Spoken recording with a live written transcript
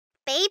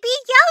Baby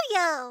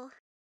Yoyo.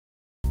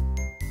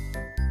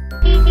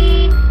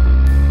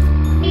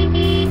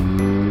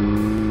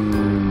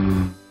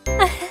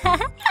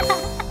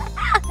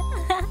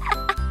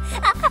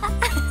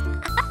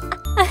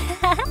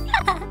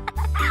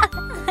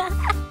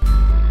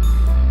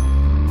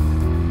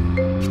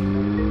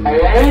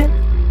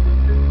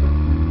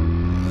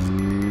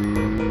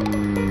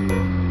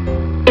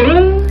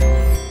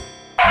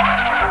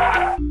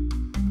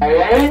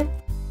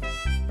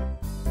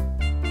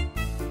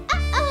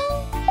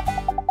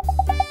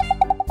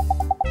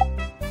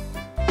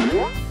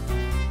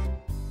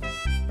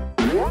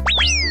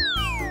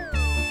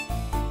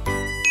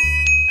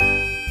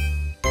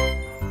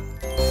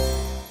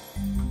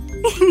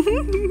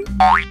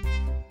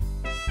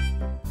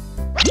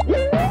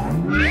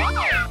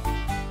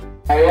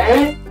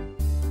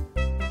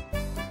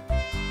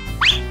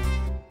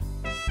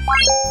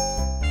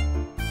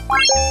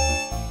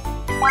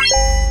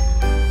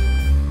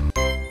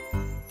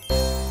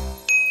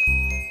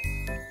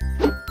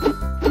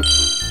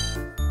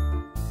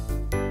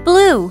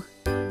 Blue.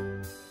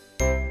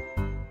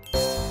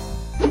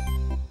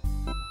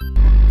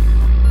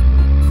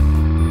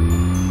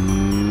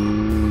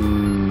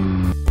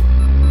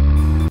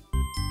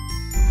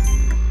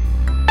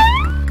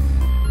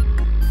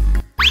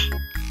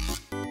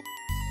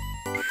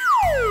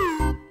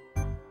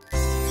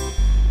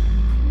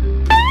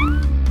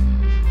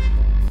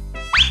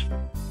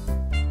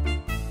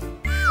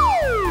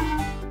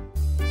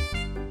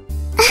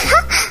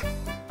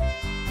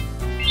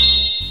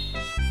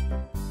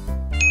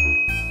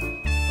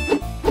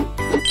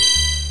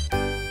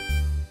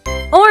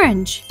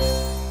 Orange.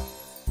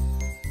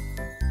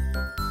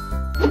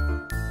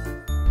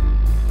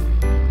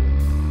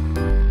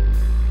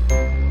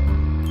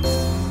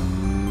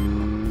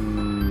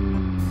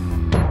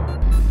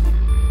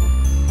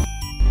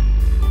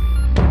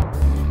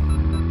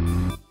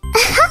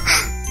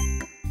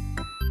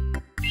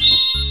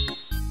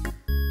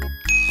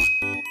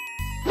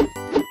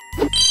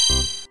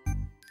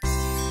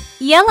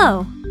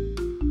 Yellow.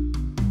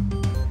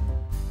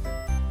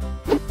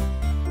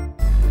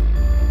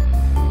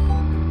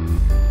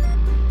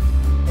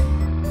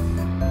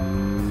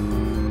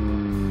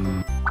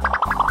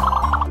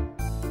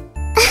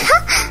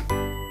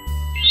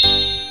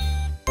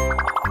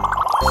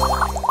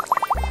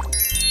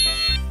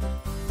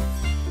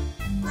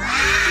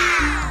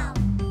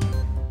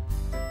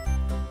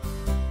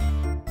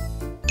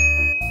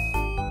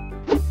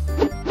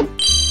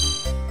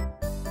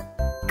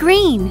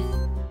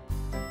 Green.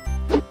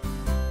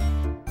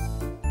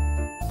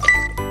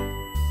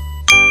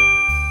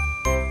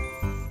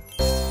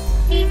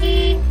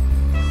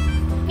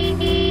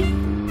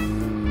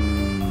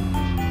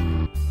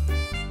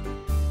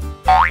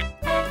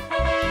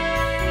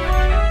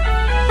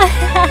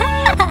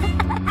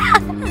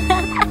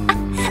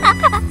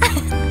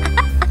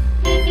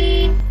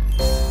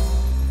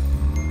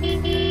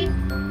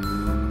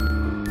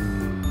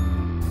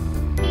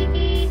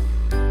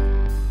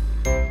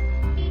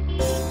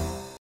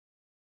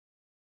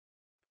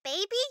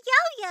 Baby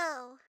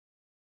Yoyo.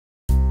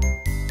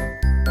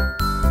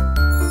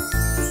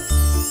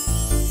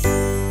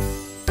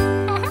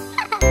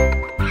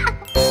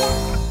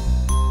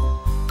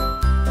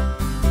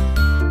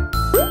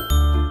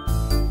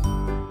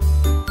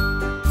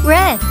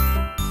 Red.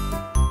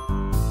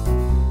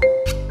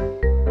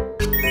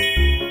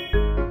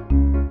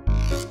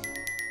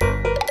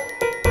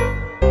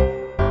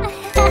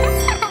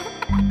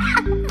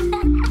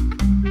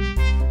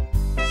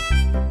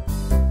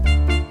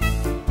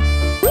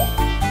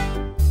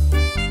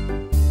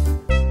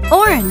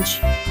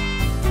 Orange.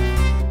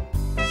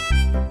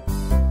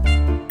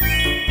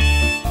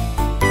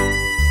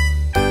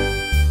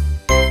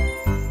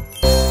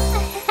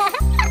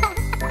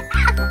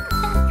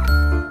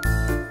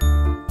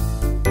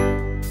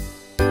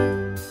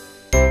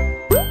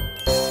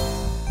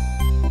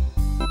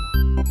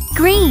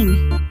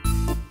 Green.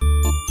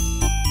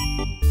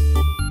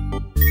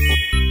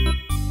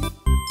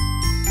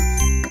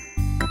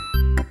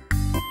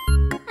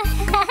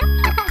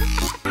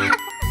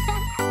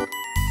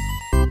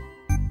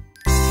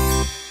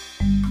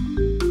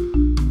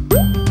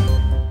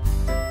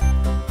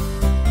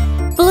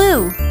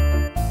 Blue.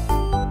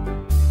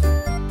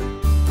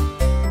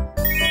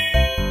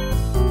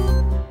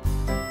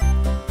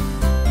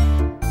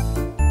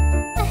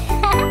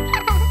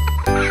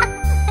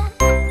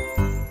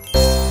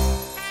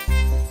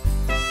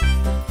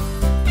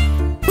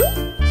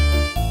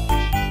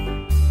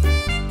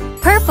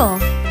 Purple.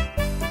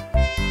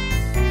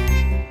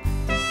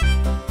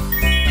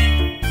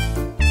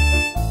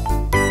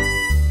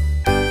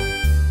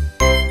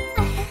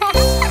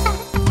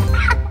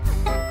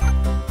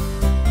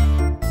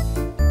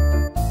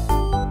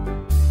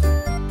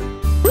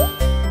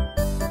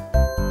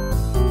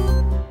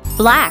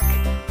 Black.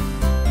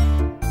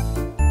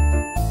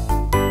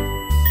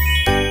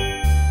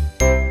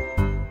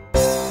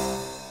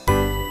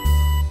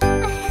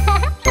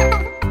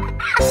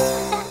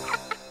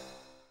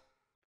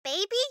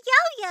 Baby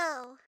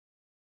Yoyo.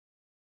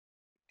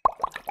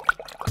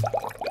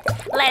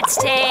 Let's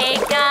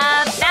take a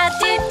bath,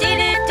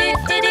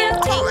 do-do-do-do-do-do.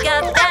 Take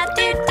a bath,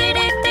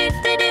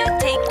 do-do-do-do-do-do.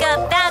 Take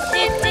a bath,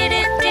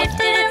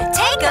 do-do-do-do-do-do.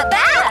 Take a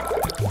bath!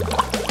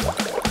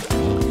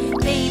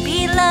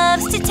 Baby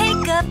loves to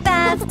take a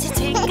bath, to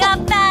take a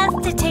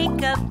bath, to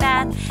take a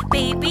bath.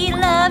 Baby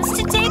loves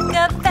to take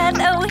a bath,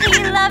 oh,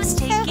 he loves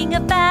taking a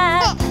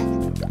bath.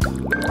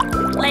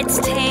 Let's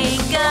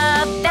take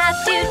a bath,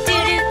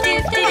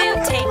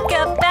 do-do-do-do-do-do. Take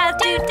a bath,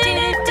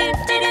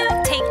 do-do-do-do-do-do.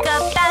 Take a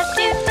bath,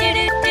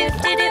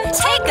 do-do-do-do-do-do.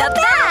 Take a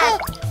bath!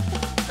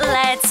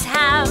 Let's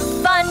have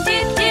fun,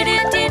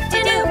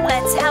 do-do-do-do-do-do.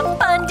 Let's have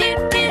fun,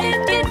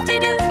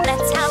 do-do-do-do-do-do.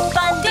 Let's have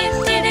fun,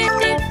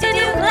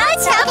 do-do-do-do-do-do.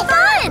 Let's have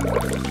fun!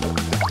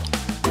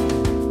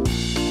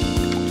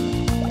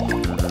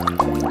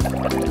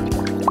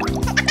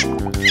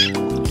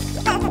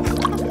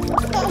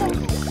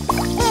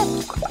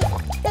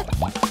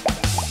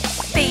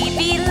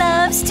 Baby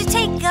loves to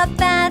take a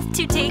bath,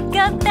 to take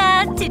a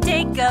bath, to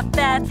take a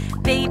bath.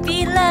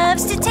 Baby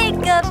loves to take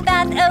a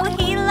bath, oh,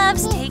 he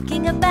loves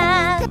taking a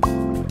bath.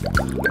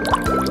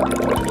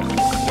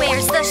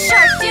 Where's the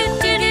shark?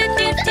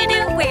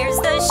 Do-do-do-do-do-do. Where's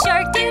the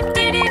shark?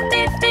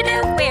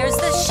 Do-do-do-do-do-do. Where's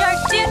the shark?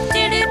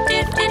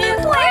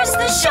 Do-do-do-do-do-do. Where's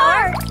the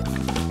shark?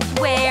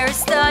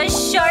 Where's the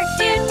shark?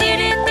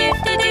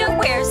 Do-do-do-do-do-do.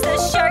 Where's the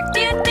shark?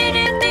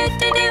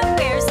 Do-do-do-do-do-do.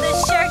 Where's the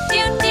shark?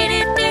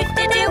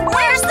 Do-do-do-do-do-do.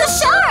 Where's the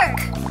shark?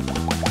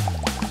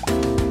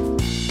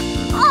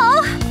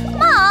 Oh,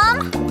 Mom!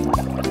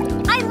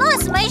 I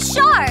lost my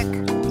shark.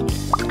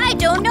 I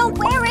don't know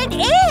where it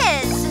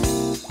is.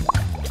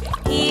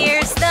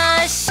 Here's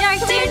the shark,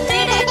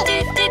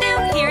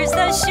 do-do-do-do-do-do. Here's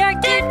the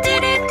shark,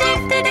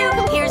 do-do-do-do-do-do.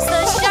 Here's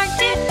the shark,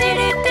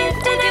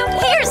 do-do-do-do-do-do.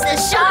 Here's the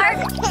shark.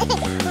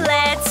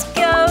 Let's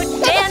go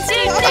dance,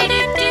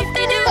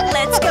 do-do-do-do-do-do.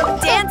 Let's go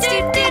dance,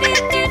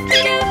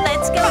 do-do-do-do-do-do.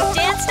 Let's go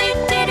dance,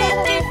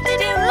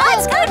 do-do-do-do-do-do.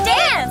 Let's go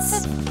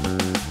dance.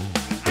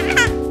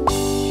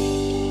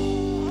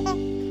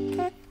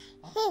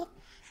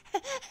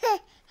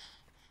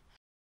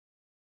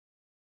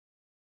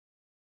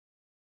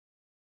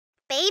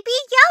 Baby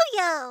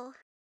Yo-Yo.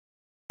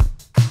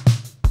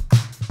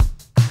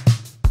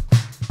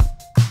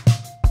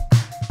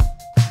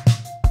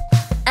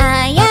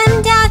 I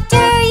am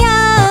Dr.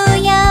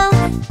 Yo-Yo,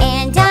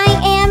 and I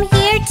am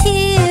here to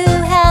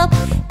help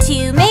to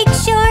make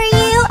sure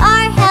you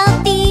are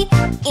healthy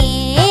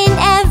in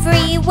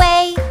every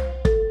way.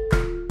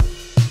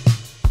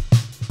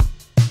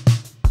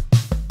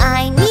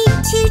 I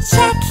need to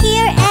check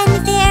here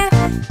and there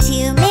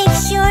to make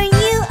sure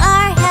you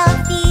are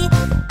healthy.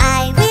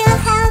 I will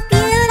help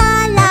you, la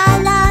la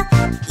la.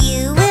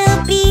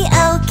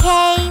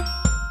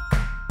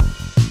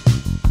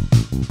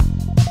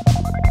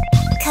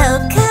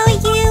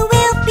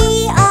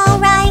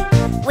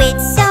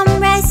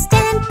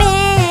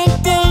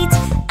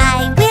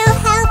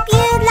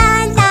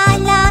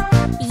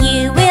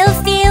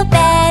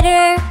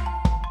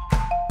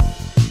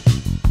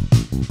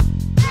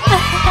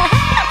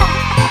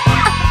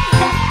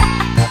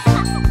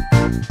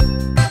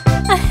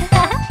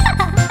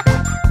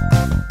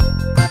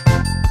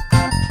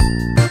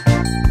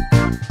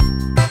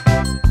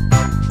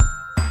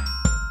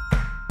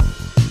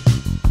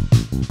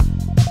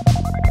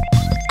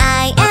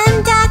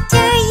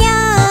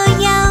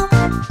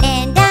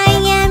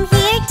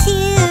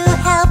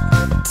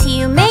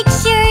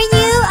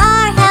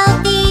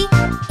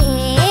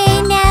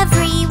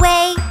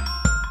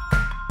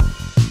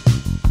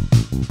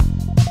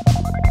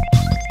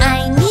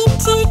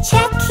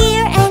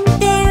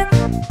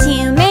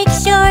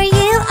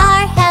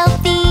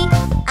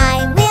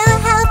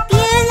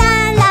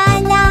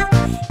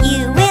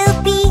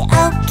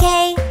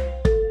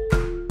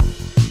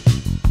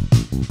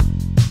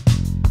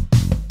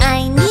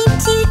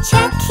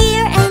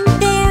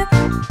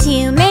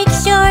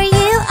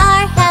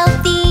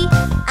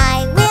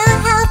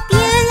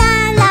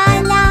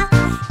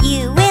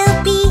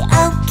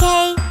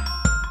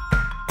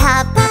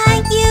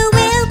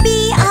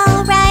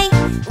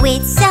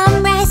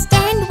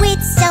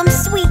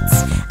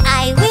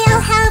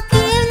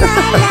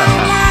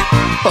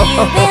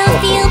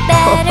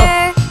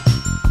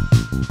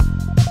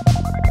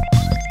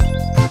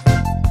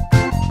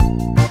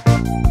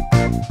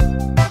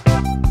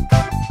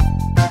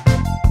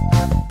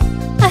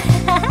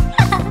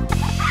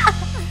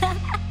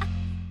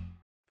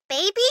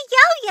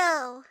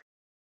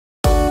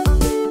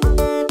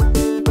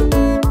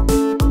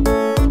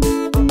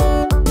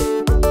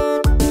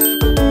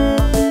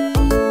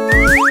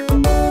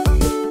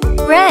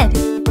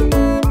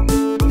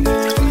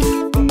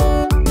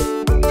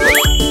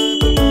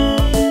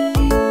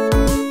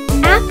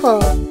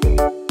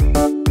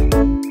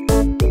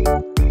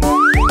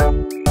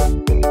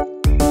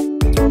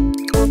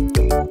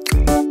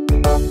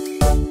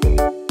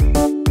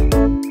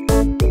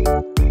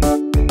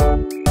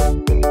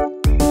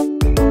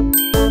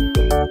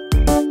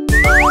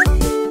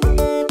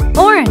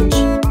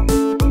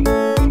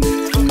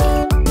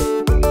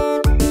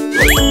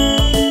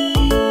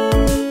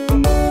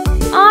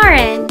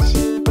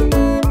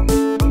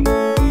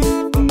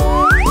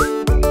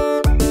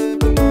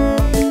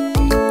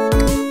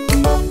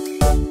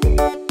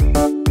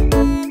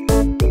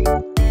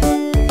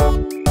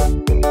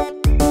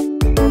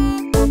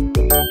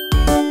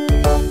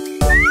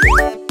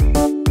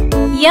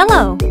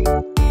 Yellow.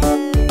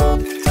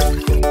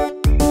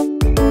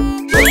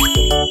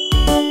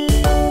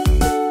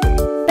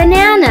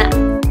 Banana.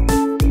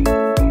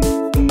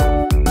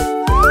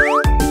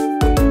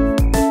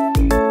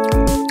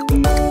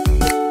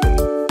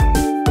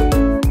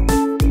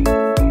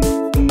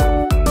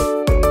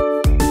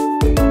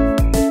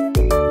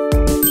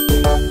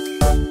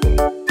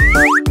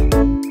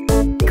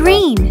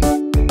 Green.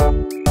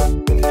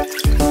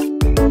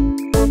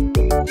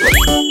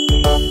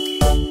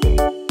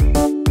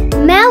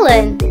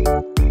 Melon.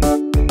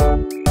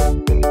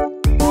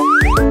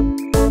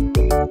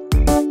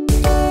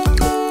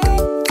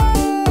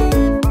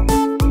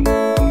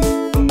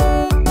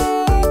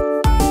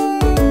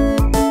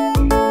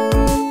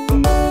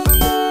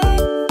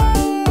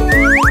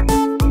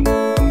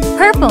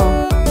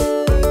 Purple.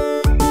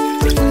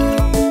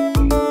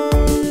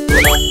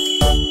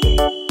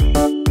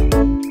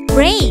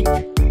 Grape.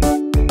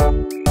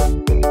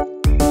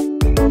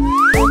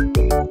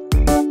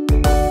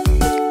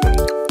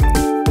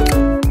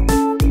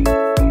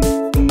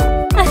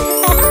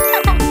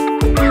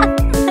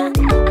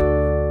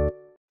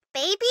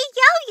 Baby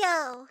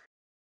Yoyo.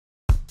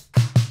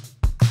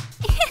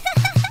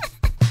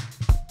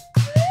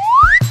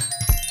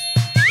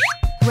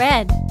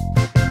 Red.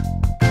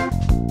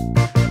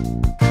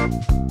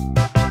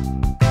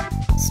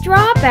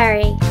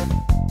 Strawberry.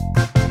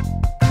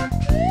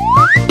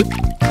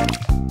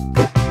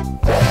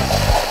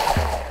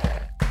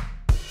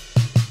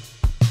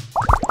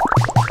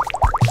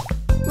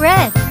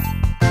 Red.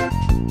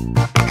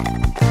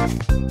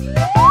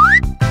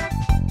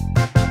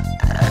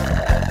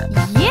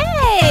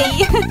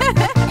 Yay!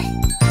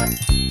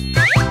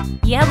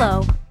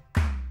 Yellow.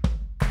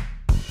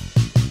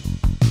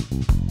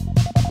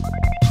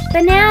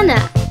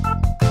 Banana.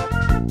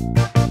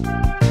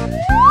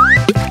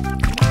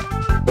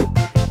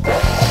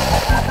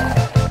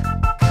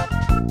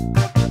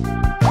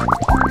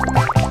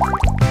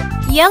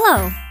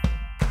 Yellow.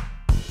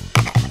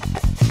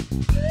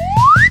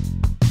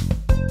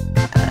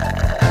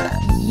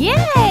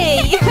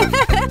 Yay!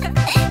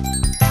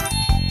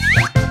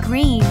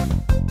 Green.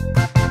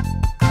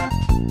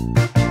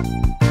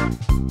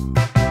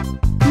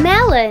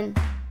 Melon.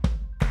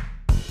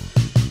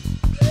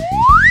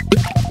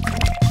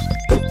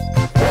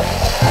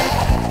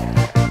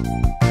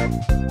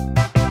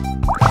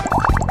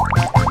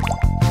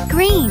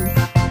 Green.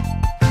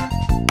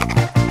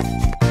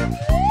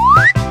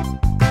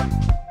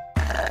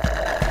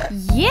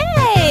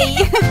 Yay!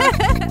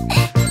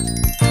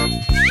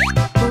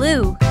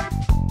 Blue.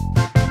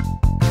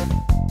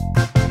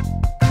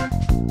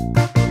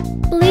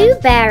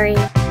 Blueberry.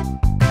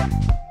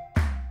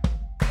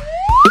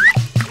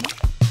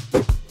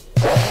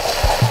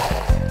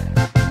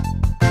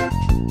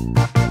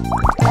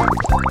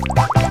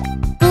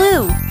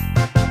 Blue.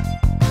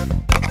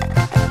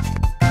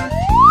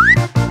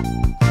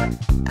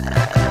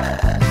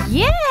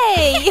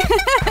 Yay!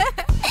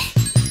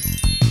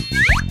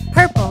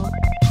 Purple.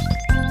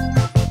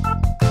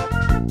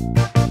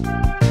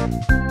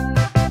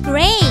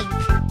 Grape.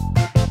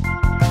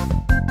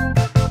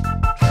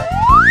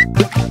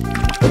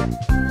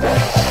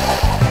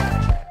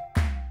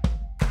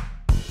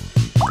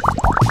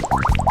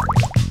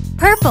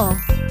 Purple.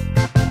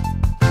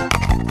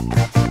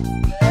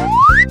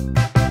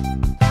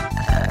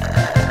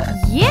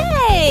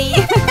 Yay!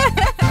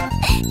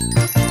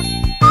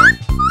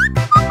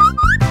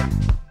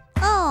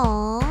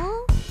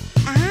 Oh.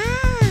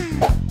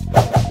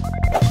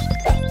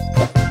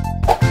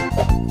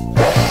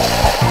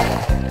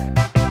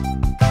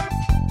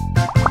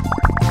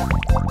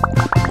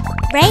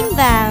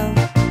 Rainbow.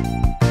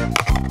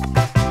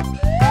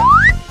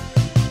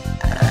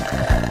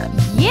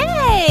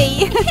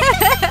 Yay!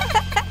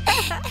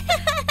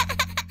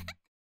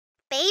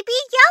 Baby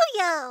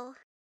Yoyo.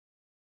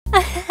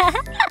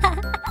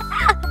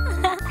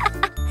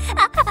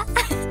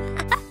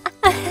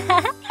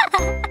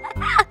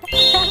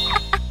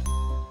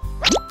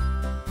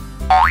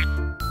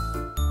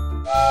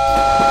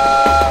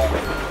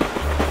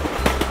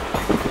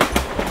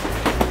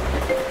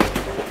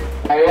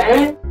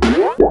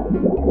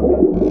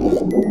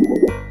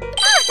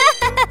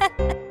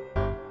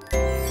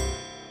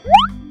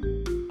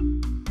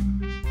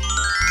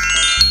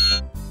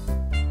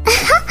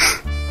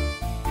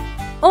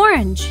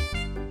 Orange.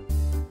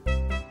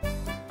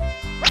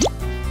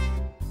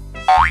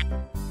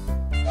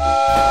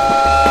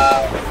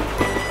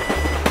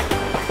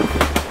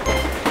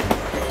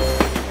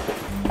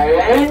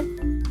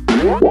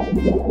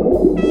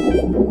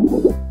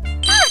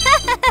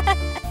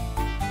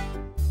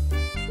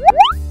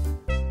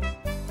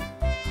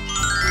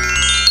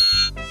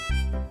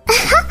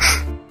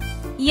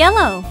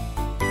 Yellow.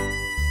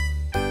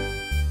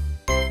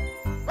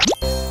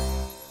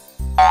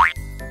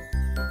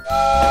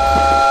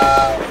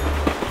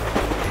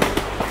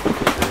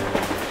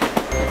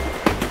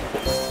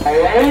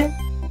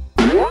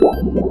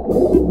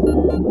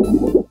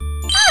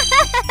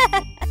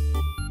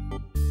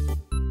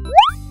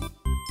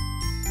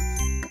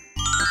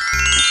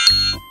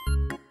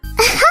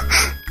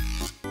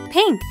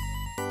 Pink.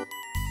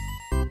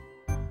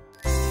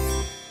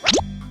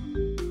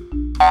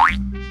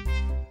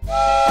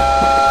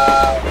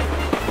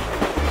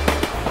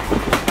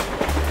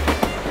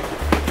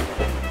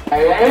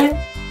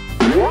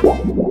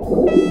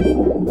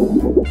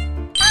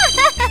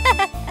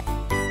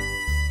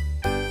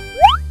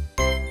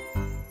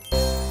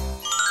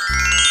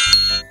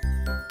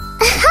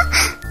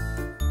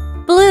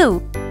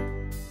 Blue.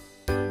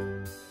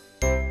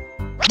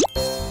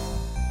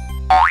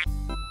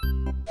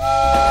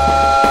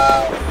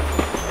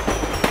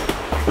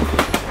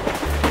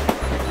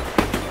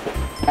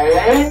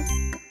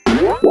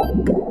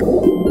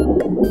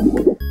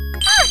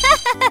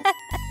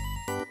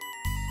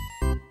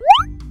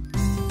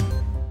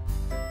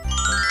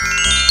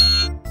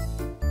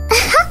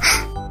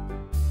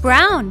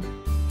 Brown.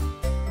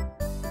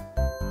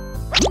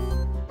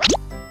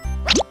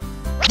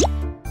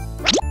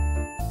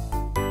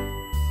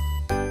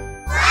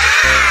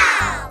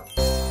 Wow!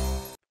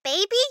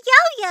 Baby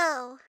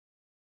Yoyo.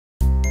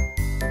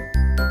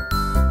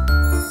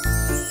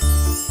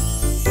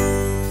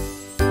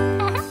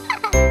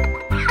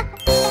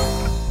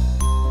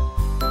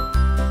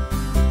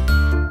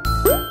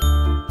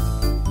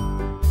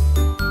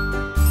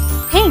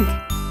 Pink.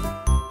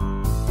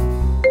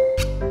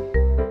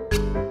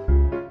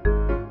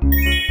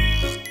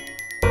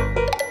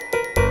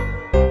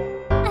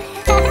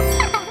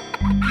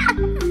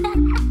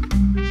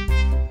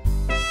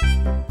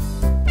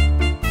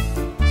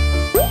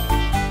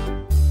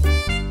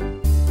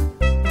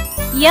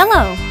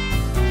 Yellow.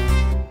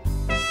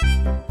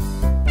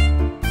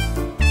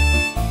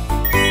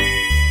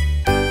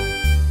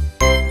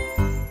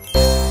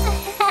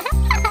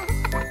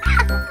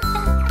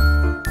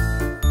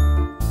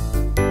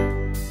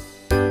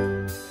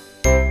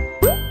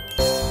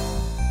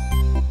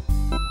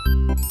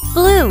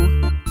 Blue.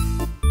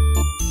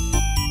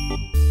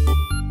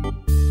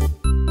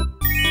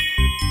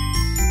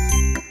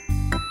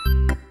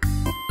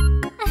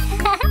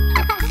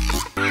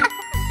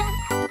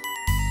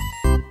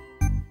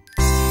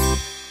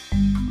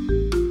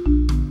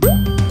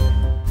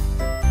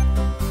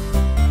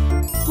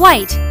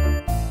 White.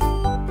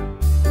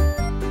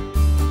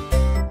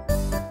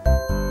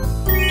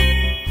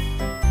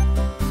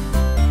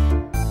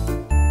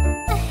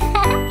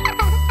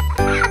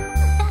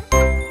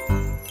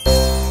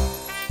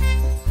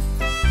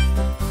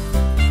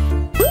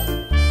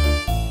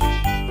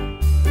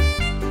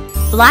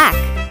 Black.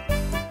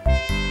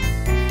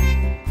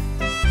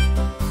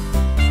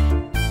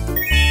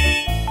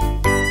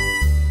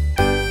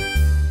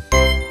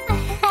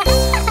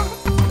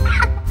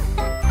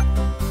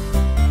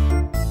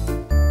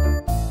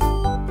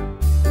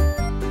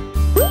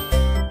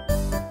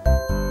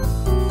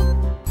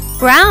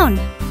 Brown.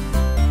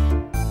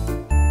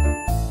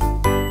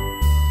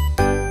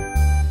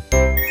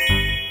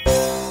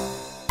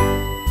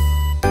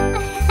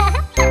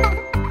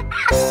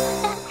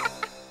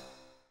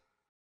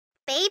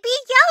 Baby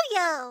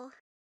Yoyo.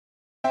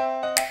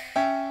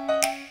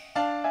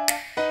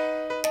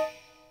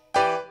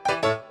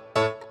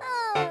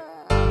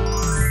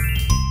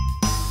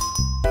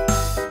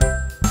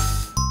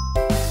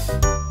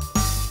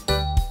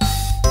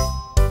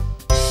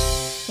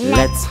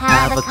 Let's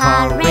have a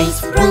car race.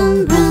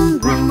 Vroom, vroom,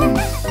 vroom.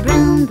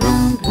 Vroom,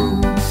 vroom,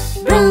 vroom.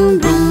 Vroom,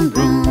 vroom,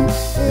 vroom.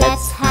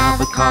 Let's have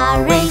a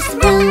car race.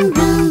 Vroom,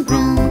 vroom,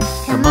 vroom.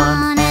 Come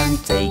on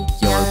and take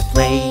your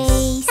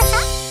place.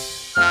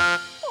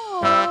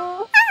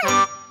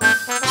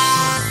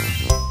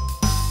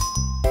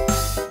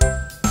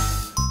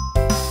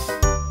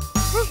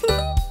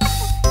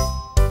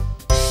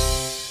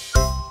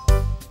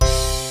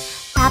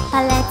 Papa,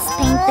 let's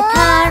paint the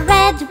car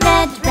red,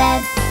 red,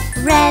 red.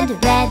 Red,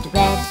 red,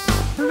 red.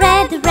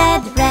 Red,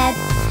 red, red.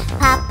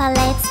 Papa,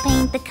 let's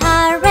paint the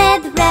car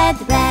red, red,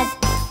 red.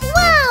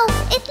 Wow,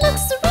 it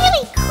looks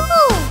really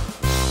cool.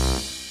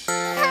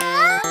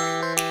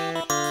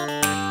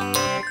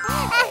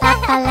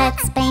 Papa,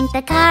 let's paint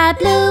the car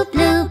blue,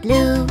 blue,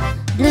 blue.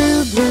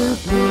 Blue, blue,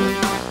 blue.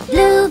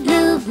 Blue,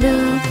 blue,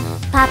 blue.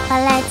 Papa,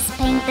 let's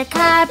paint the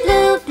car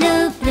blue,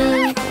 blue,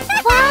 blue.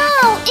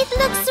 Wow, it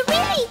looks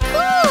really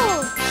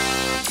cool.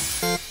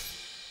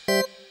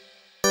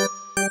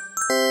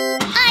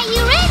 Are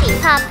you ready,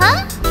 Papa?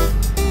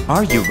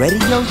 Are you ready,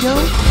 Yo-Yo?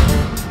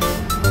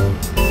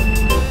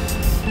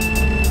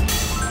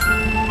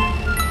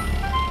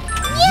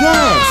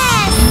 Yes!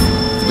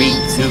 3,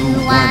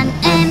 2, 1,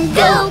 and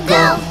go,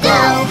 go,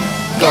 go.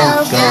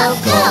 Go, go,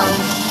 go.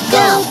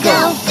 Go,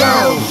 go,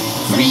 go.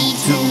 3,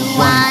 2,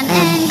 1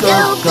 and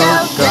go,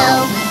 go,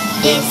 go.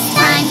 It's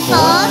time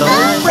for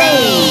the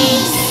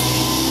race.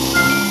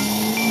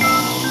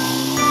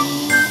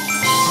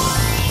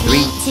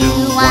 3,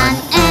 2, 1,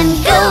 and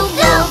go,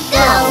 go,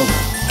 go.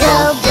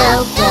 Go,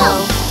 go, go.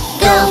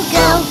 Go,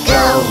 go,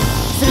 go.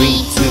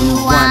 3,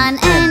 2, 1,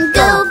 and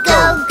go,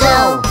 go,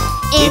 go.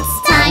 It's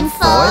time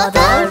for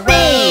the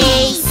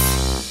race.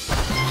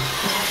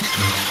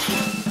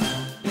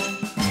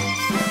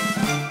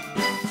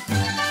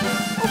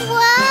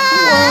 Wow!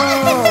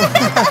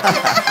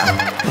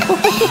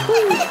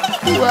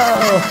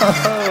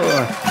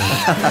 Whoa!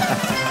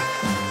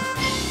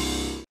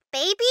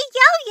 Baby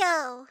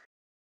Yo-Yo.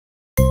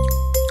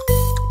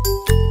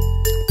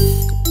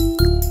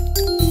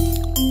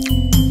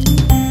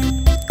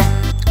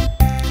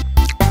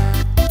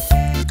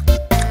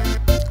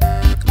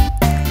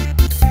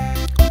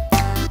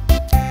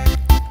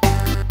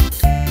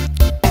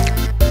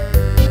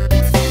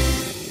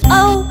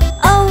 Oh,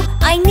 oh,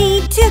 I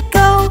need to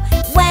go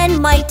when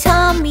my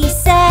tummy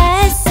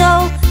says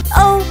so.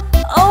 Oh,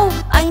 oh,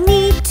 I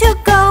need to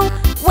go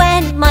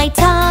when my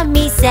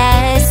tummy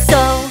says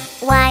so.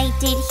 Why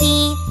did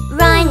he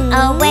run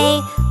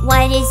away?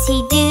 What is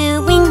he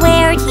doing?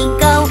 Where'd he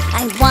go?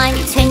 I want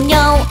to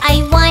know,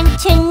 I want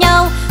to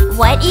know.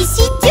 What is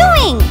he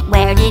doing?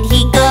 Where did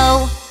he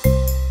go?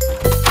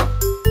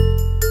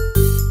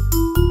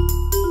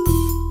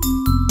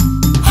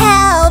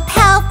 Help,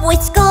 help,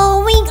 what's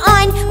going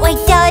on? Why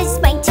does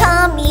my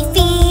tummy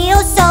feel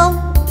so?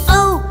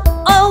 Oh,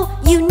 oh,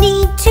 you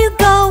need to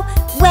go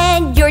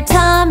when your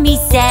tummy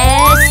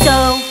says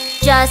so.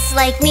 Just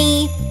like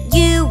me,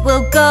 You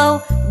will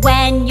go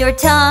when your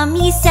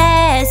tummy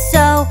says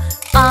so.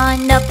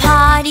 On the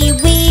potty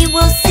we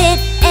will sit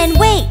and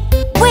wait,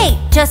 wait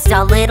just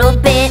a little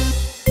bit.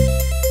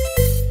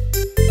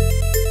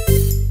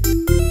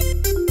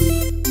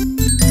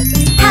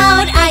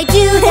 how'd I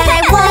do that?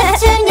 I want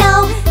to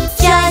know.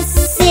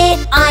 Just sit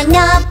on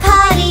the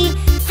potty.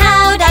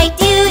 How'd I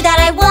do that?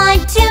 I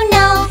want to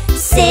know.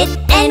 Sit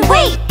and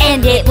wait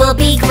and it will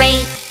be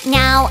great.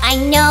 Now I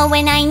know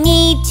when I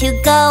need to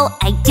go.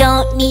 I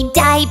don't need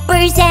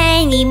diapers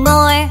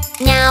anymore.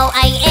 Now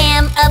I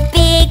am a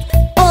big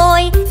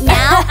boy.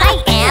 Now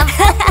I am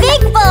a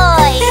big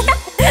boy.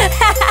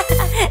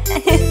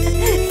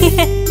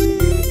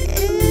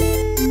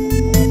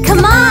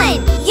 Come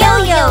on,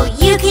 Yo-Yo,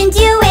 you can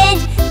do it.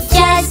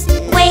 Just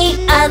wait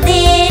a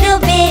little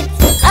bit.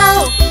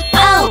 Oh,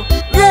 oh,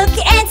 look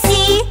and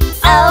see.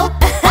 Oh,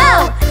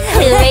 oh,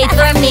 hooray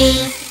for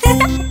me.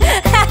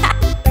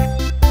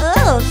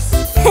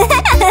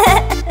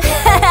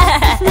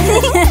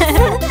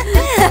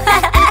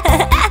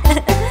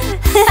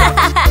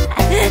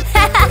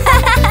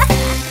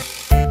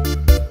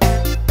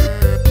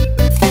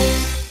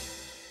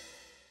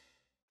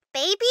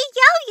 Baby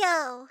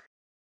Yo-Yo.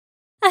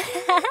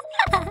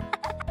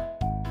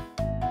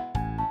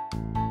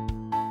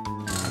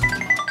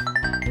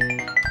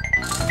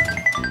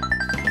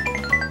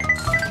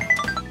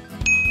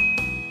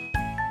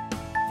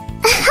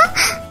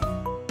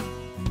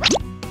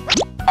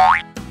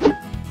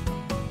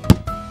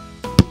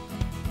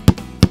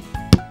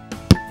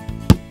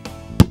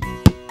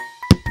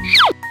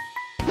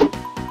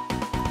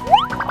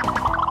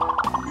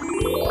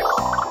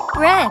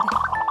 Red.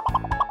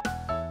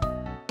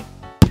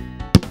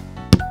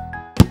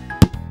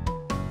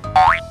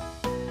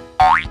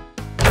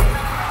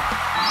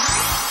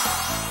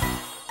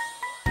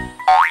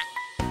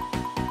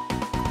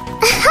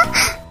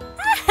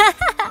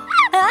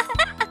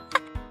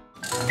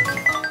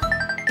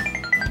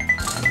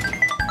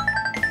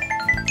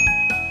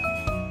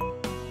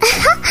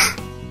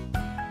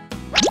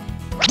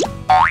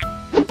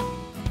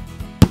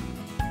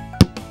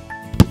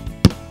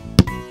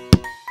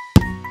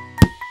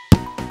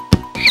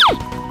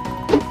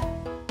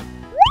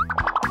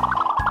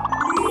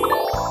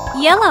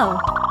 Yellow.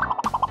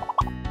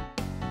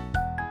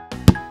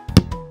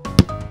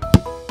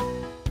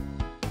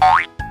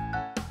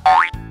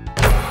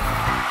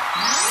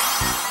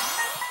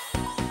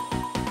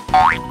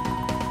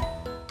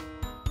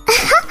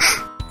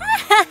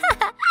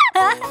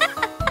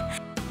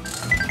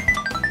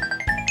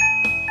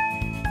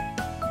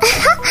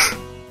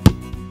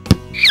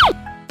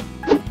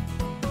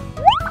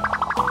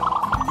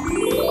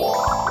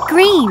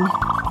 Green.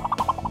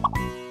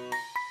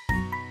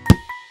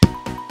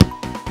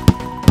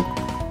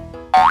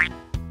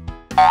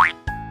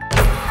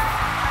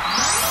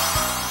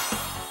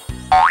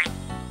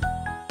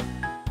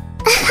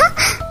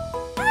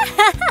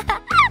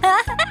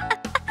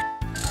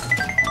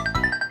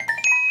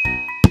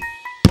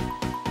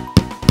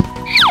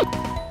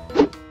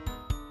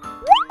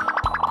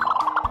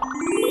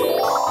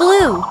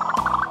 Blue.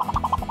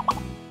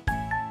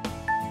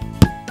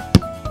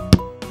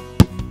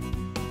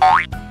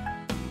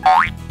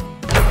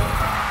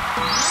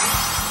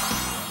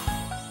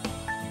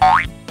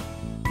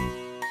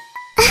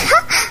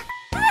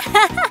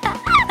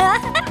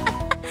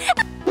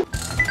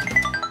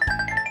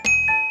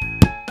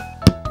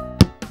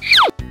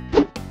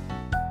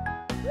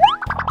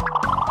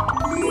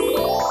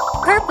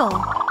 Purple.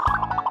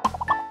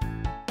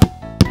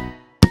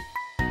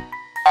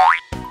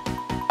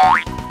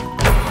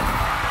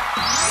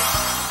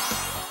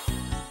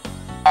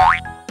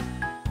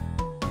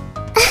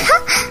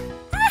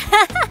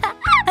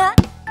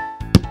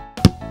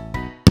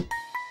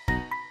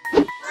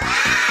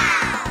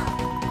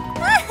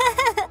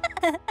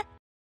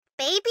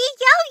 Baby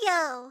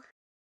Yo-Yo.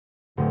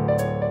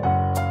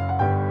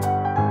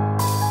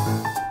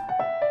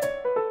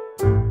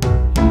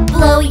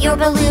 Blow your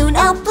balloon,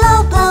 oh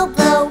blow, blow,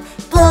 blow.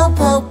 Blow,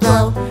 blow,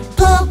 blow.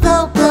 Blow,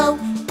 blow, blow.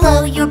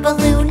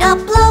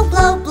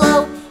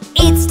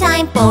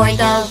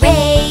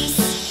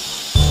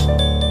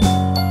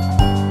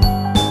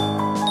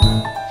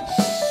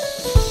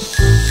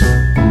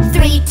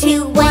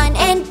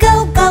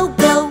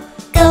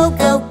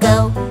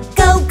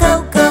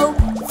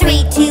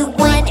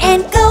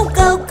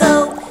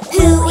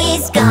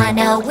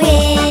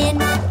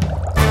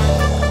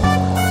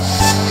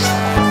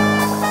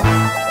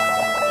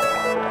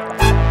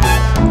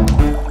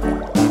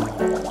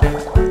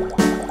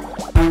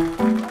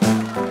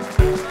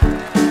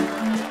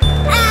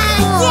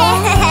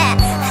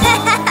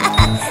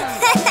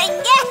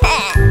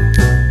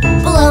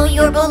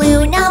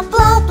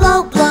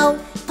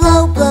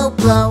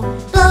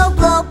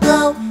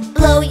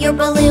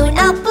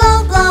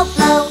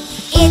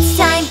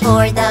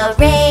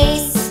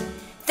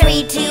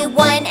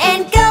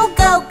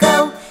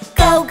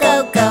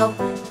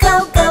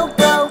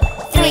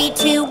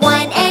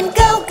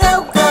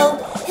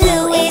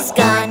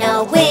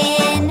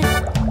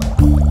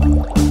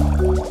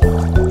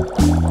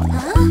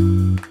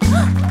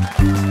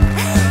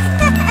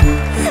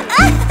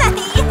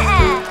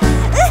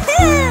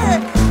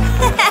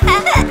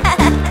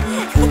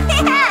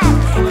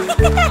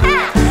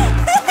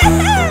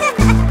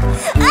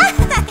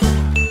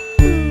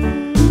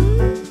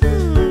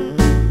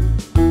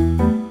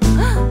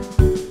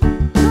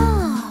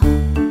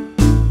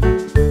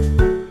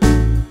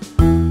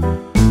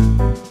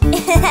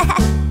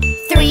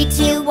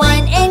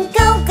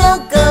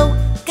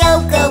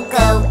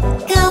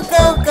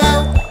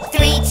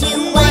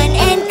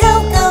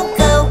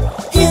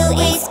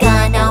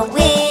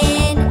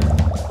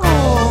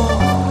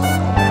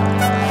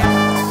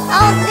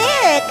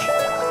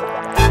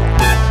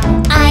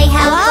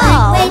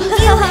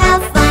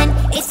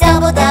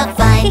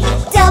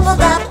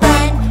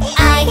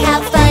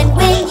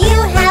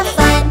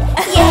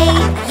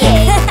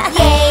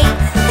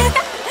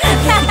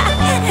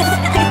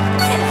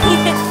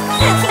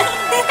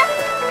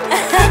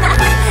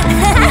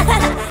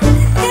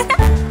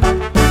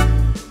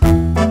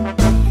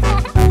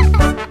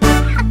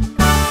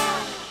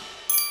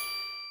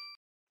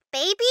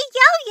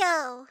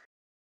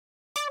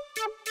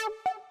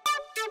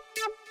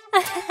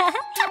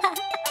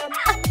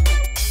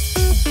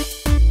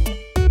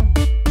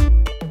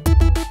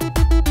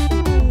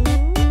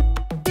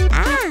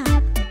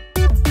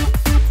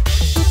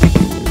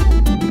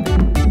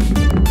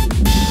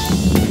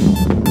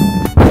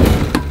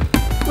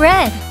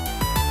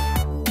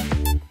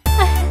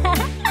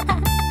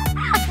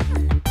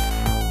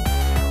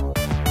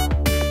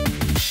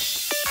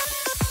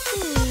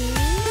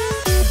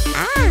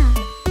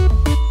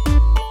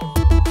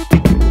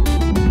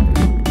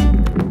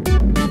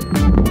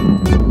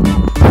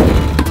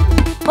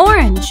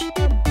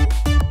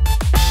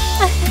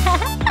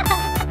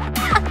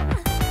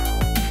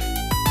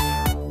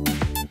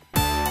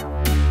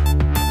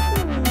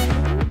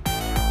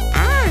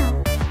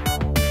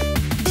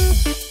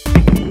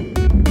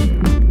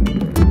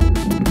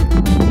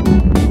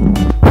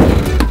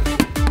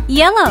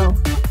 Yellow.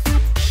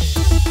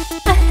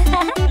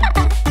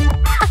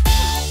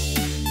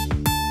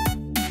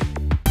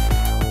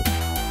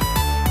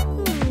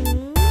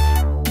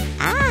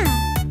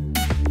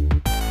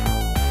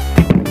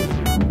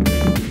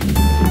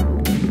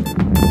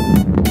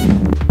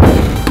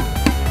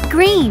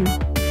 Green.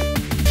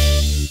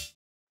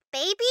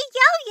 Baby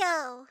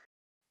Yo-Yo.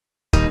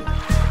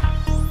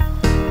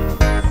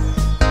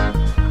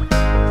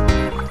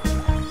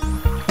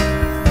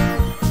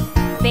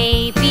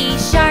 Baby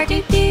shark,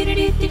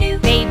 doo-doo-doo-doo-doo.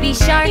 Baby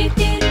shark,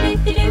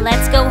 doo-doo-doo-doo-doo.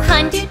 Let's go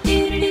hunt,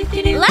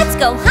 doo-doo-doo-doo-doo. Let's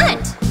go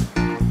hunt.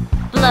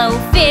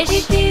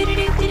 Blowfish,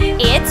 doo-doo-doo-doo-doo.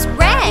 It's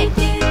red.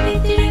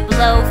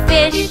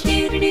 Blowfish,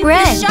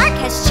 The shark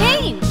has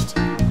changed.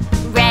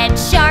 red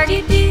shark,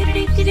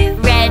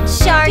 red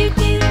shark,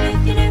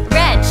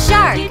 Red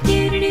shark.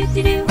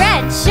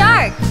 Red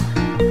shark.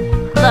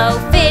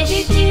 blowfish,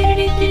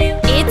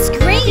 It's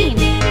green.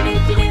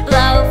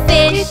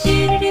 blowfish,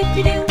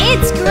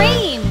 It's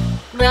green.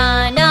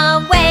 run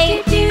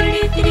away,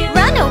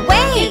 Run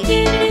away.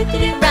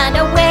 run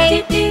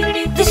away.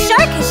 The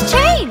shark has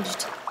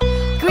changed.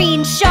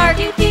 Green shark,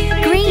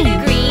 Green.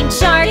 green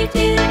shark,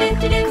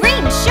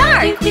 Green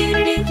shark.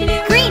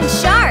 Green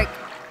shark.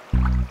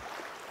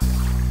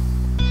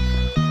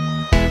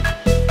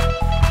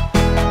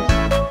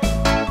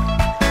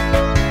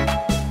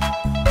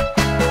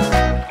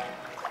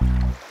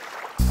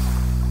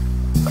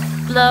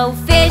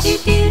 blowfish,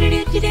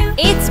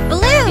 It's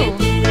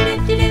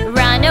blue.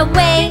 run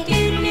away.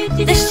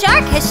 The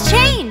shark has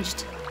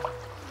changed.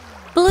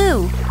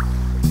 Blue,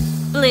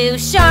 blue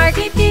shark,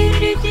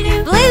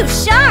 Blue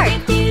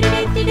shark.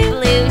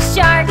 blue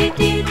shark,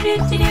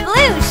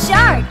 Blue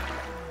shark.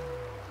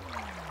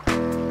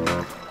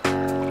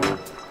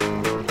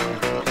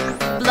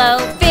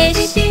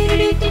 blowfish,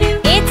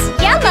 It's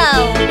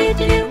yellow.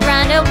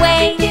 run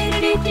away,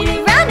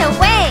 Run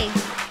away.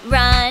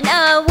 run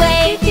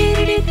away,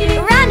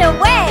 Run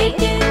away.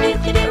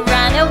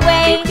 run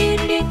away.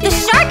 The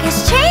shark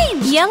has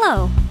changed.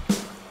 Yellow.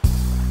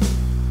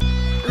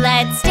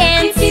 Let's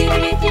dance,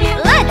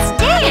 Let's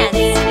dance.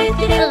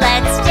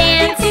 let's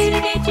dance,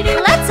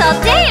 Let's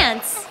all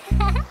dance.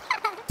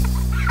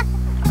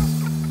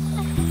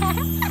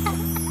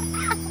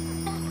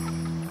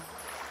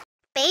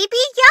 Baby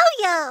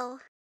Yo-Yo.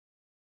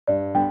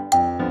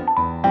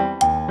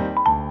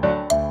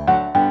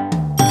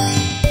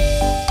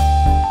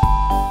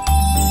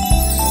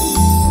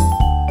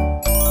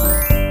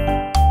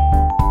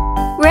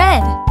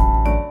 red,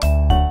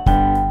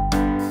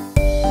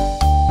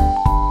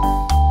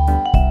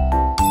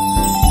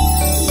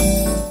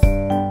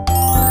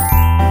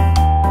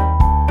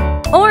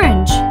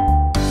 orange,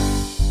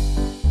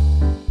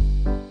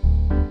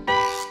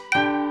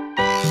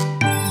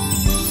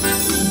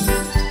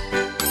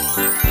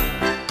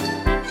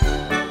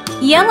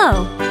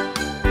 yellow,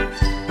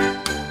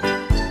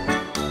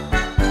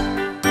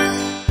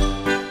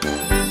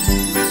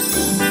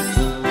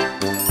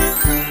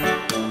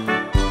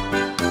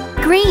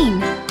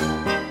 green,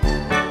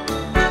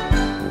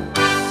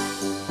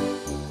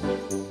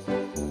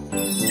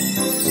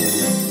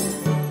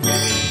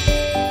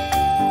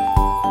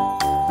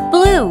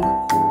 blue,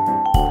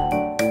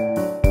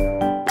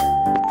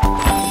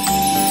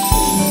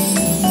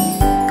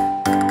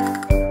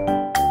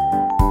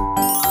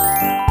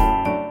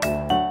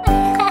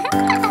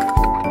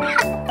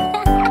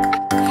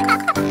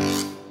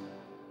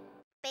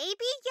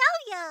 Baby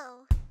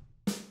Yo-Yo.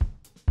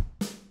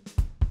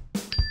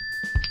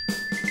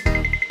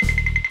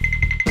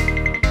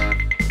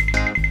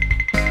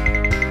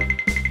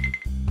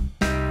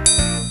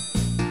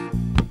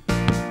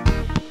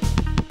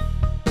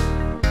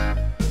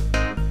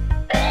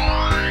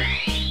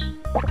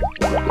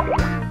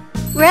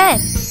 red,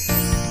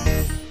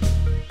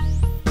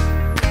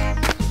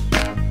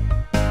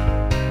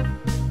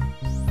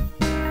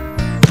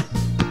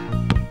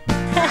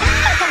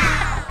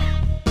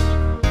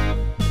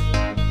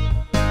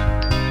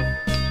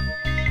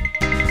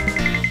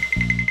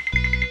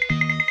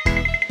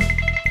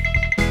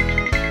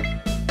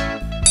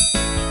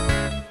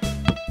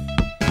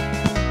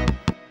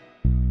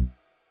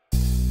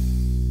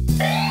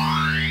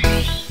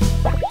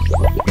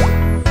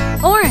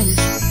 orange,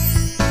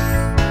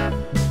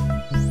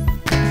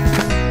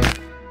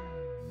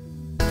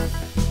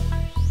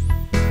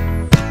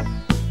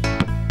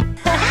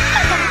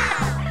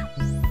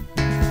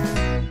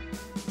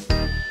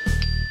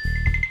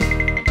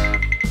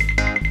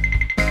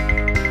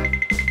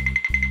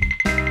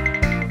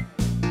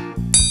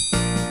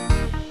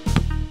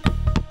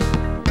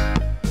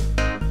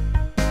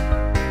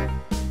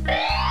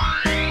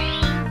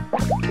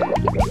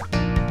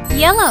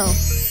 yellow,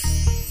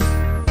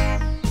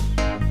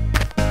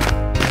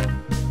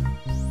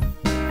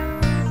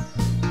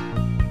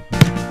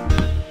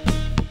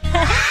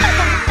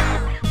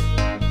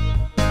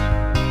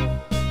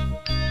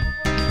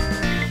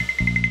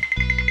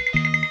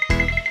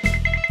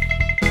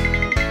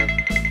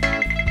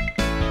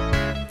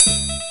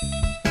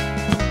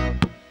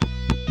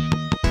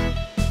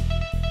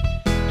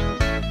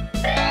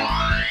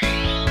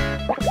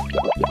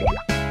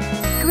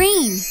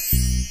 Green.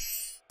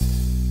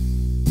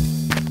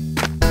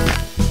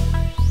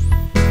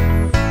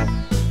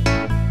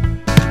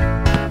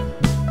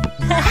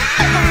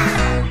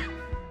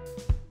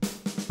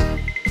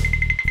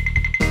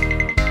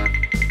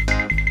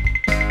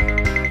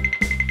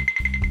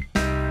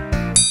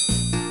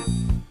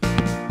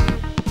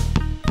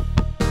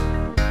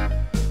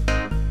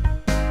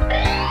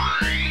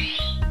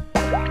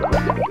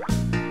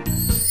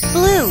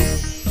 Blue.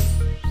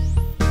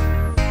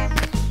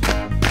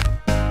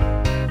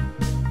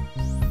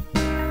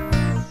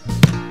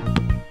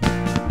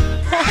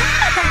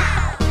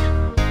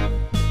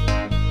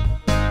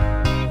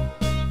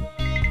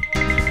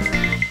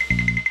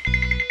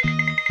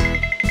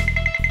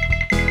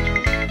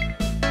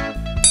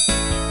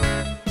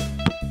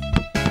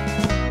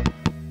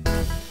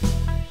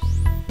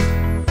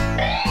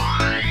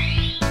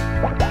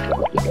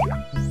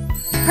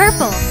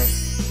 Purple.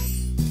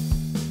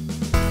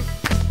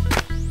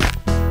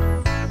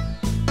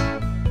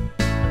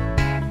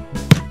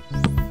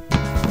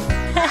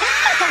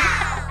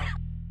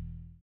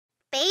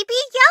 Baby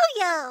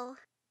Yo-Yo.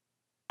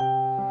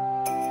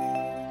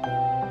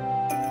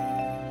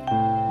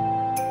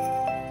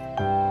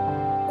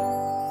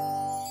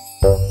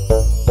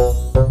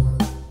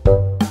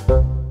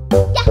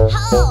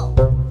 Yahoo!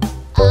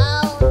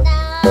 Oh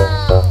no!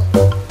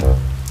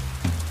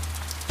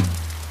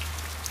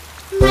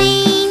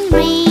 Rain,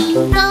 rain,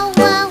 go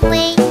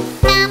away.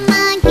 Come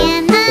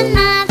again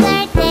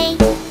another day.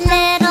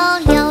 Little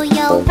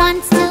Yo-Yo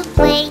wants to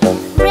play.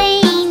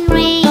 Rain,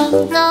 rain,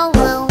 go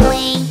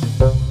away.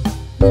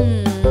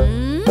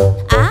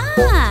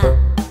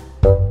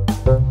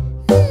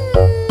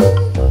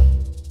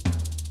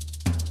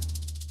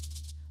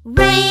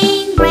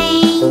 Rain,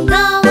 rain,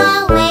 go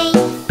away.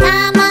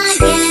 Come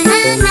again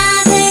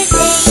another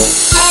day.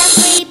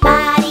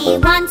 Everybody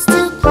wants to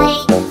play.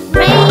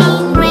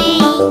 Rain,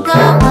 rain,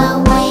 go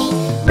away.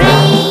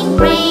 Rain,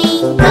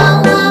 rain, go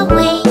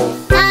away.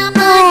 Come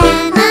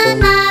again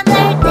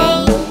another day.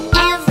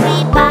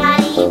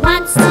 Everybody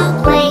wants to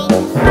play.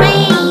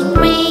 Rain,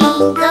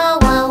 rain, go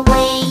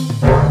away.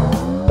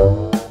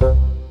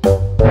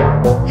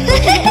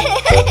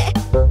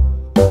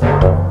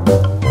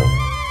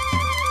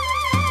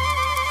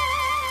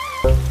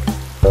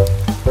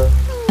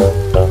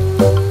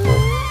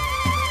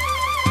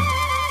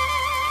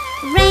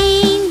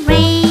 Rain,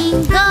 rain,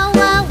 go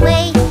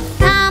away.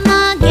 Come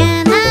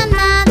again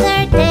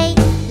another day.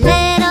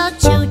 Little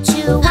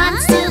choo-choo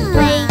wants to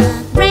play.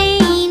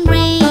 Rain,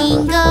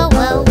 rain, go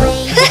away.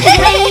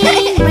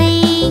 Rain,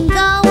 rain,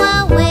 go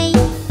away.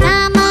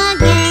 Come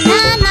again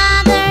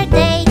another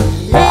day.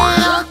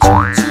 Little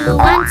choo-choo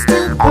wants to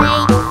play.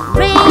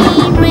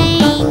 Rain,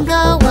 rain,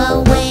 go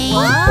away.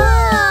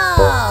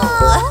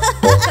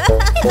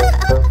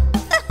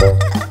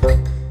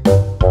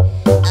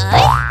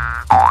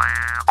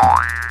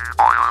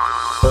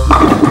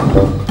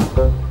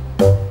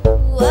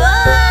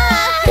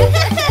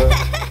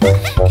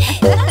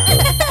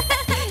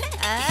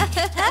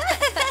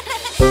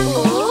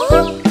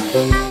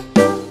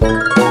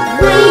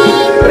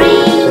 Rain,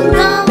 rain,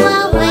 go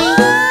away.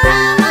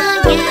 Come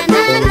again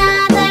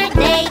another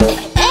day.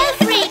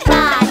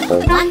 Everybody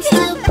wants to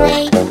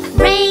play.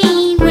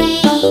 Rain,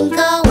 rain,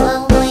 go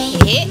away.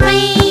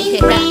 Rain,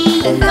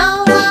 rain, go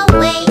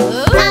away.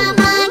 Come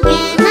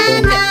again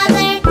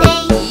another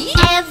day.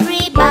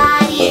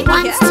 Everybody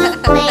wants to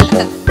play.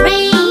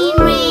 Rain,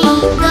 rain,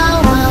 go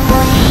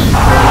away.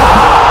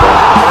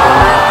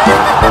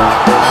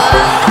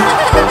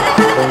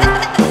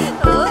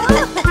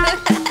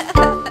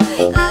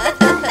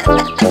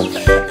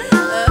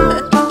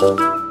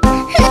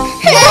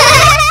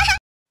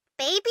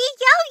 Baby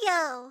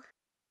Yo-Yo.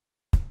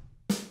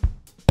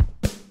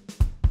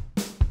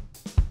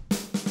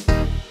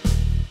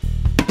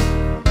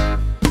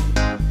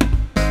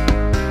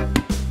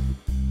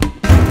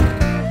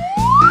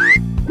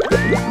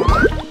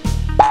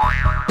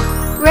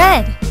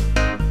 Red.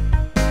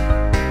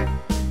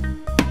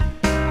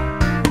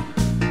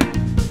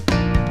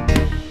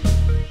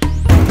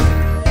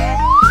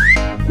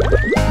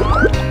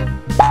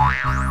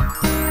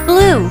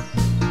 Blue.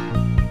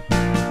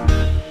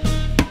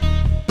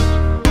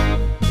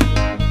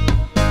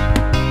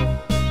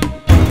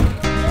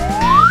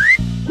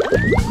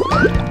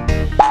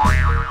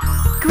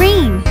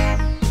 Green.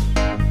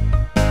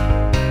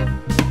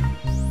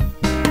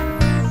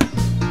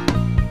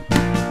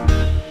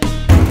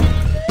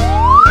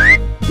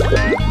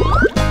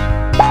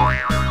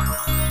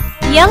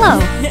 Yellow.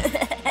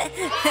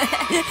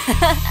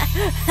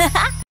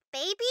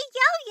 Baby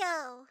Yo-Yo.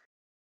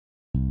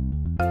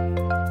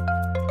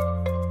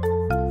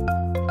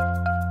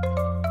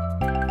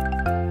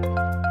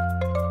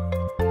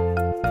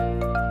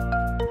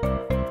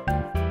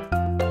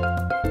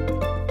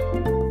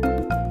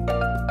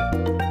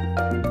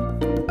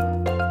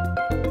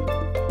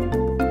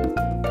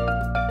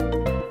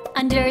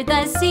 Under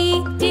the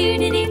sea,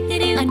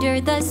 doo-doo-doo-doo-doo.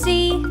 Under the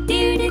sea,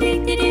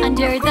 doo-doo-doo-doo-doo.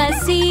 Under the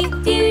sea,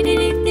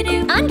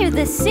 doo-doo-doo-doo-doo. Under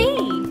the sea.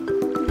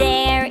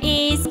 There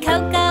is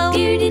Coco,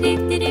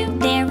 doo-doo-doo-doo-doo.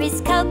 There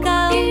is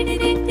Coco,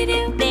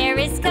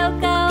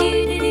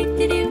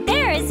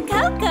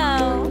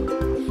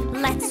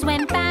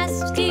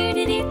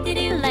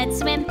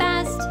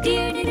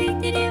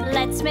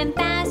 swim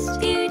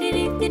fast.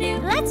 Doo-doo-doo-doo-doo.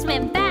 Let's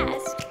swim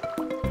fast.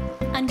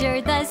 Under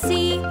the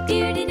sea.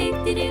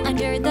 Doo-doo-doo-doo-doo.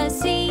 Under the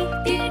sea.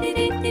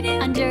 Doo-doo-doo-doo-doo.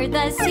 Under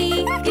the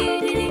sea.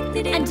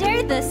 Doo-doo-doo-doo-doo.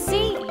 Under the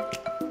sea.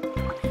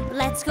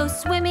 Let's go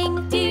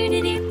swimming.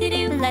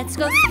 Doo-doo-doo-doo-doo. Let's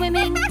go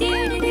swimming.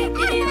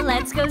 Doo-doo-doo-doo-doo.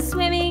 Let's go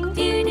swimming.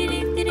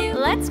 Doo-doo-doo-doo-doo.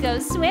 Let's go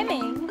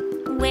swimming.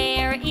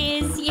 Where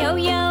is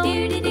Yo-Yo?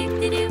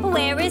 Doo-doo-doo-doo-doo.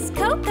 Where is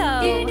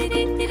Coco?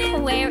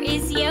 Doo-doo-doo-doo-doo. Where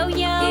is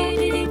Yo-Yo?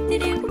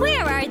 Doo-doo-doo-doo.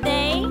 Where are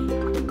they?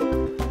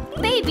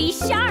 Baby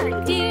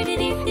Shark.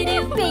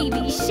 Doo-doo-doo-doo-doo.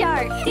 Baby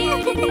Shark.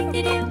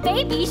 Doo-doo-doo-doo-doo.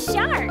 Baby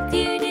Shark.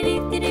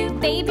 Doo-doo-doo-doo-doo.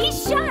 Baby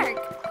Shark.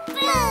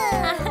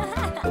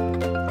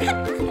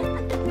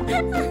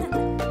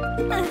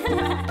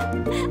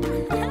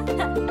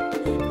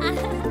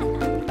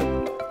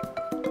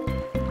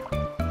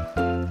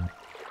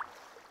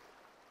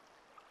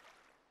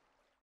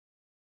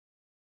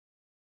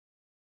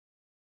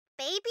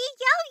 Baby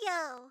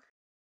Yo-Yo.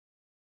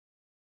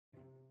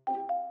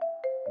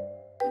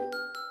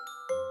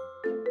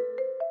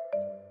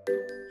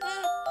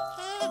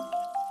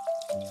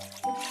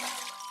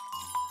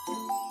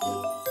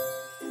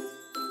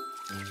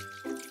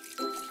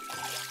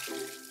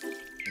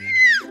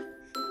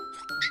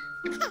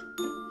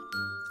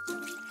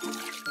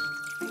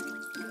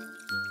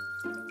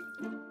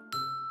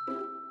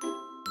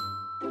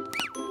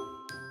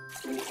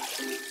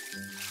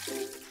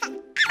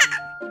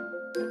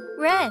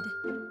 Red.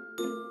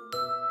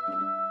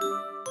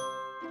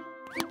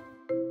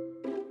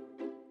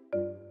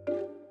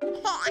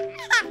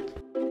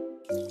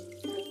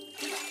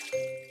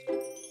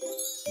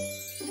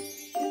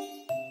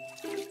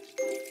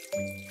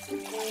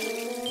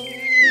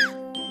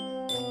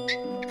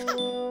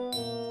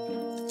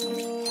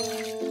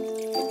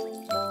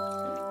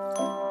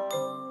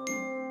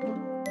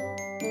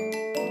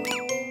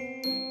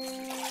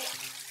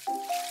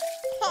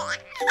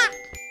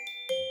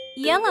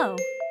 Yellow.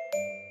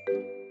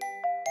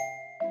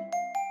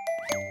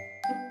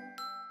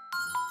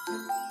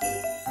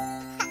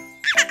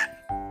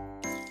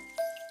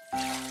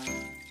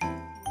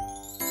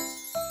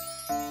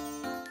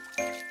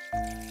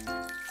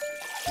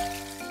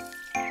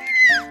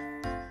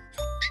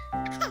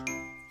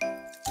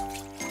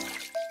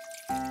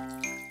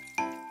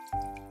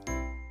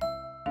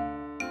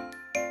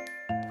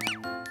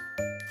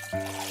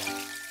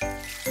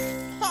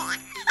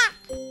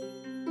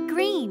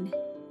 Green.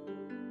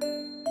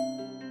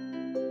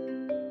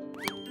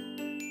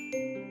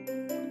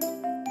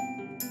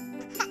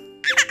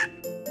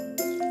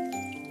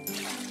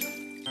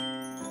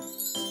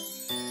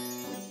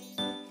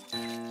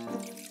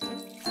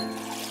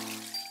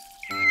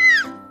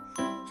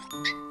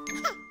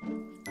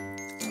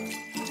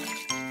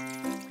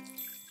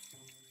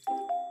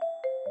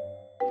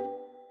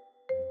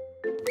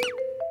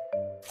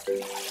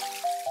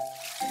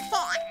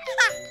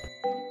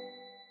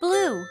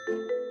 Blue.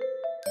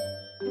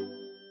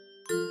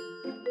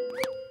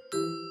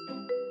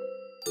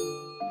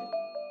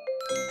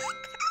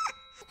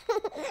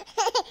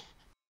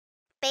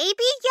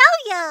 Baby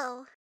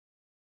Yo-Yo.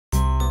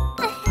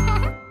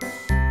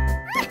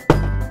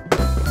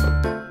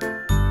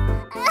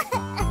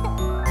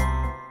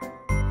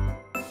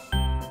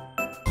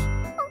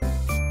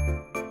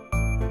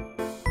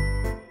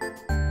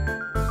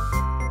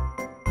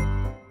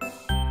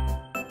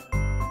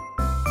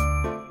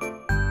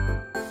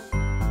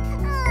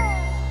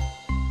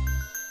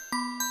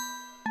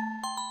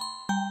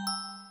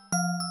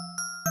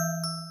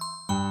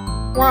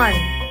 One.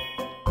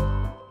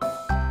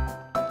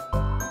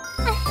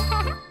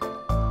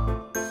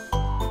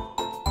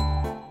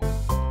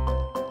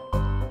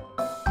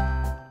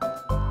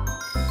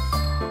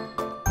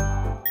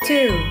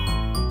 Two.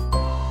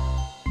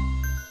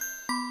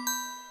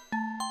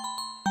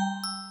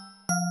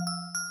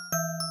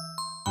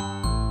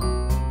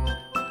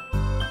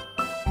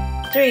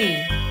 Three.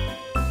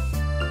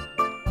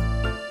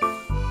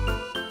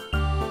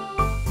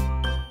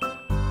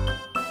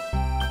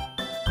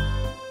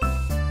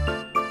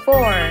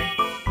 Four.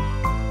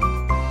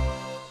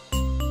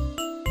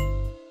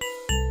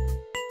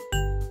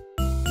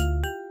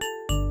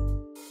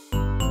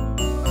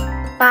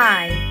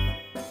 Five.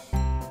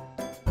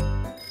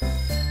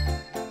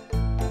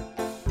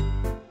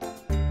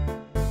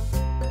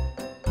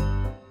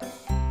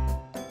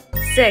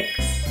 Six.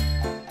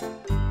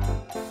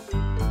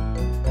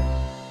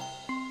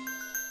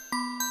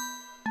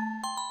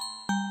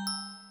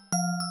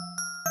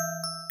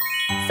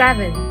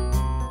 Seven.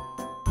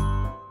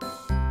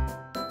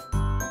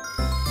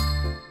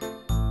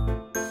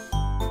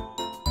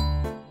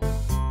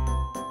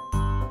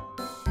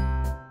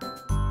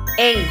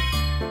 8.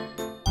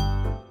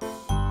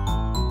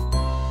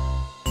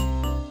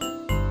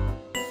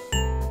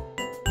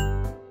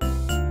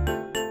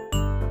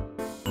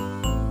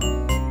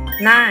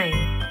 9.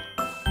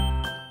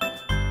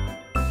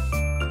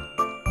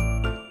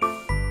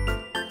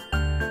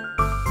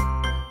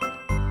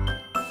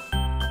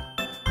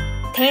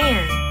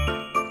 10.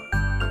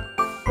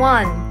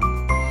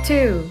 1,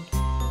 2,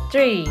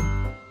 3,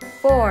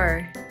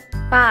 4,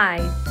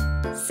 5,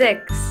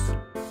 6,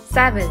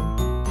 7,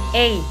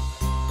 8,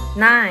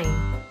 9,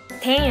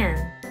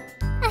 10.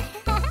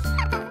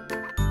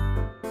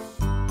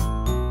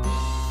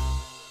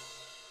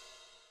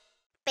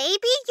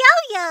 Baby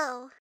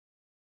Yo-Yo.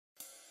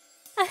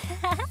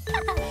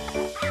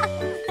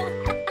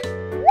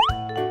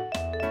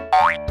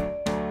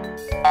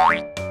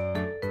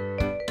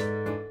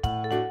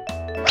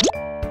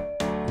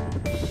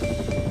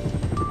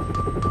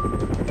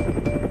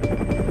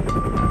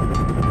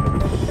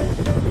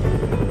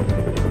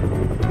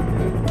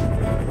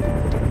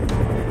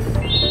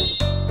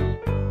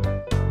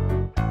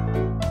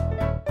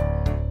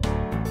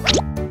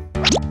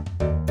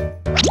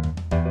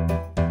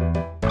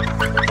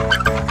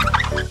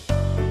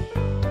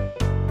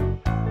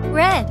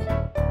 Red.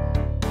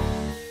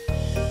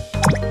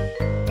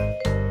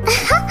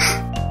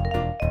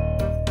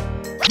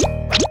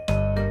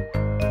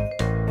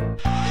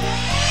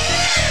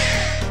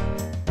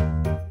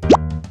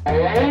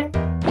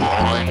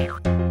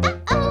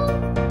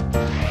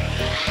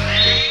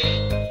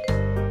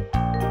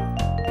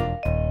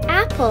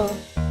 Apple.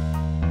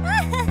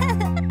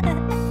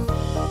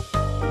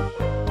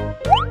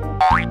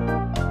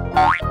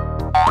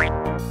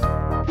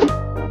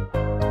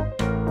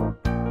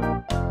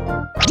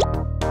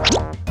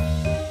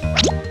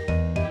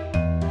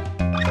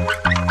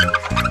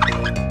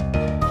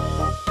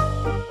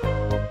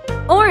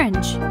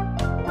 Orange.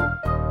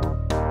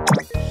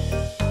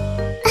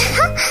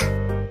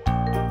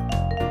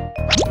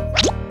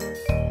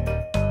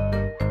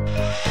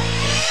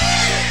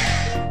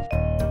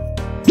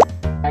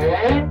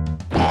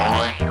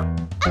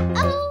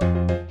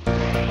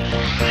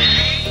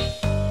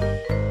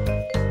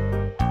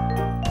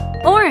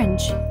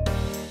 Orange.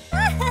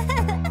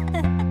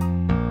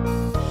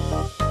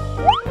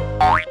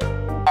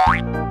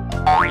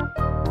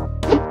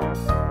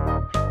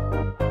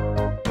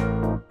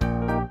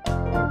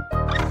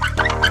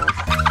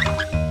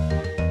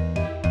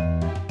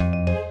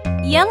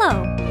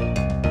 Yellow.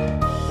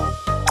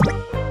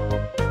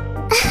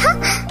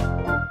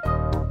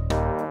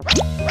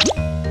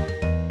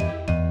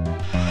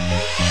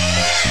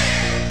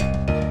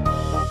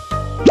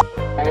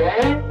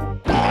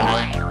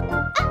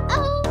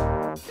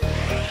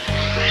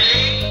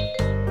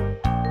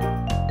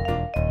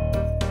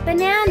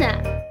 Banana.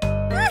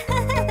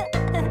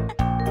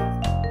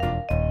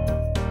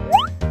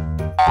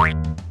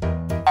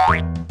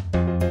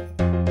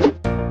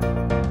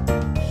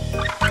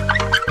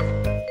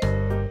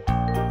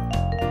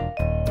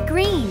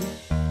 Green.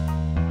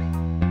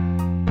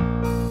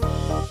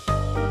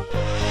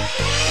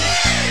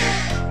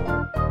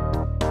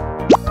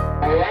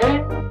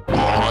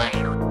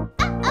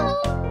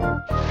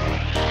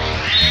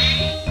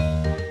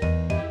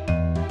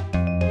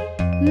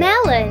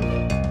 Melon.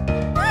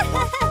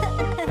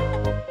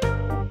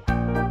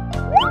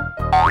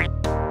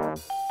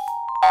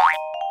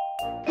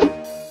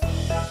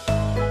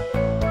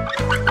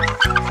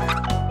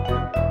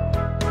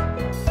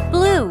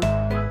 Blue.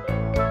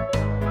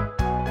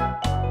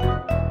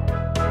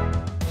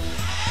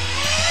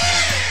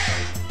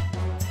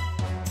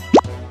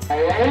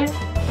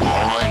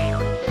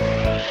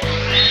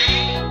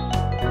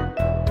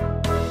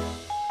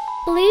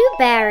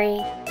 Blueberry.